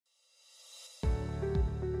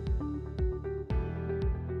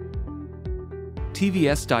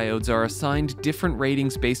TVS diodes are assigned different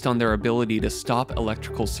ratings based on their ability to stop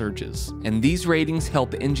electrical surges, and these ratings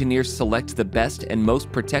help engineers select the best and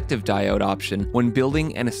most protective diode option when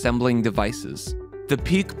building and assembling devices. The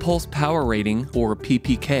peak pulse power rating, or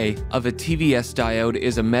PPK, of a TVS diode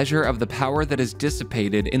is a measure of the power that is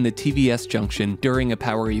dissipated in the TVS junction during a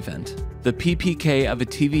power event. The PPK of a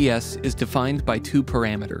TVS is defined by two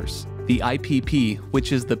parameters: the IPP,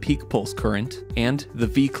 which is the peak pulse current, and the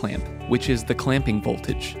V-clamp, which is the clamping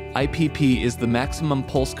voltage. IPP is the maximum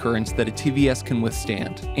pulse currents that a TVS can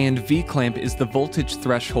withstand, and V-clamp is the voltage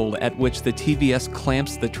threshold at which the TVS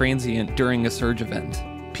clamps the transient during a surge event.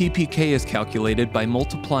 PPK is calculated by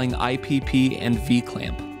multiplying IPP and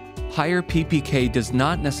V-clamp. Higher PPK does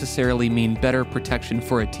not necessarily mean better protection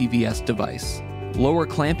for a TVS device. Lower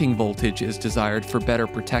clamping voltage is desired for better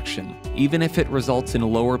protection, even if it results in a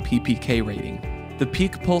lower PPK rating. The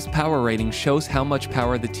peak pulse power rating shows how much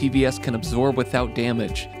power the TVS can absorb without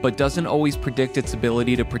damage, but doesn't always predict its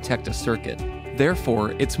ability to protect a circuit.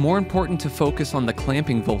 Therefore, it's more important to focus on the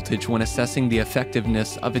clamping voltage when assessing the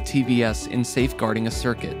effectiveness of a TVS in safeguarding a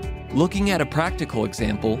circuit. Looking at a practical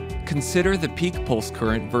example, consider the peak pulse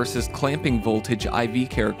current versus clamping voltage IV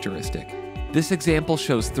characteristic. This example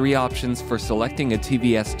shows three options for selecting a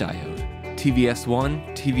TVS diode: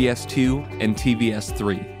 TVS1, TVS2, and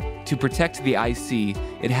TVS3. To protect the IC,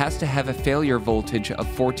 it has to have a failure voltage of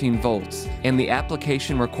 14 volts, and the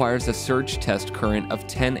application requires a surge test current of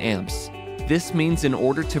 10 amps. This means in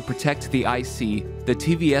order to protect the IC, the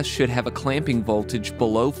TVS should have a clamping voltage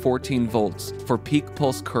below 14 volts for peak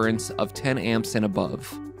pulse currents of 10 amps and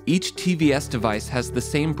above. Each TVS device has the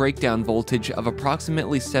same breakdown voltage of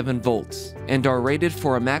approximately 7 volts, and are rated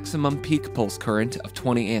for a maximum peak pulse current of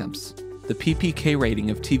 20 amps. The PPK rating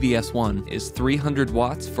of TVS1 is 300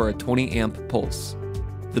 watts for a 20 amp pulse.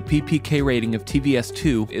 The PPK rating of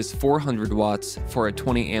TVS2 is 400 watts for a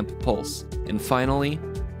 20 amp pulse. And finally,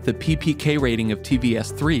 the PPK rating of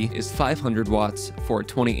TVS3 is 500 watts for a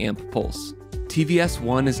 20 amp pulse.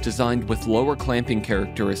 TVS1 is designed with lower clamping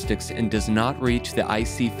characteristics and does not reach the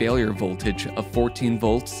IC failure voltage of 14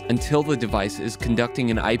 volts until the device is conducting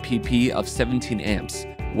an IPP of 17 amps,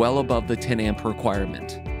 well above the 10 amp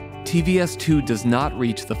requirement. TVS2 does not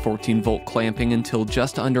reach the 14 volt clamping until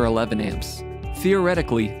just under 11 amps.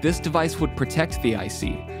 Theoretically, this device would protect the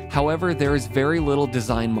IC, however there is very little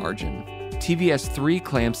design margin. TVS3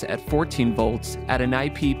 clamps at 14 volts at an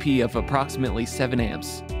IPP of approximately 7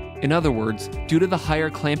 amps. In other words, due to the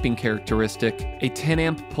higher clamping characteristic, a 10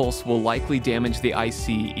 amp pulse will likely damage the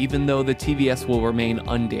IC even though the TVS will remain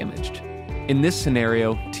undamaged. In this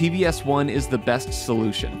scenario, TVS1 is the best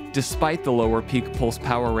solution, despite the lower peak pulse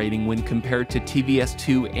power rating when compared to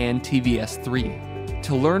TVS2 and TVS3.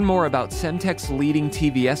 To learn more about Semtech's leading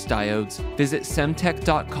TVS diodes, visit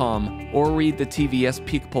semtech.com or read the TVS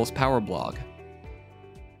Peak Pulse Power blog.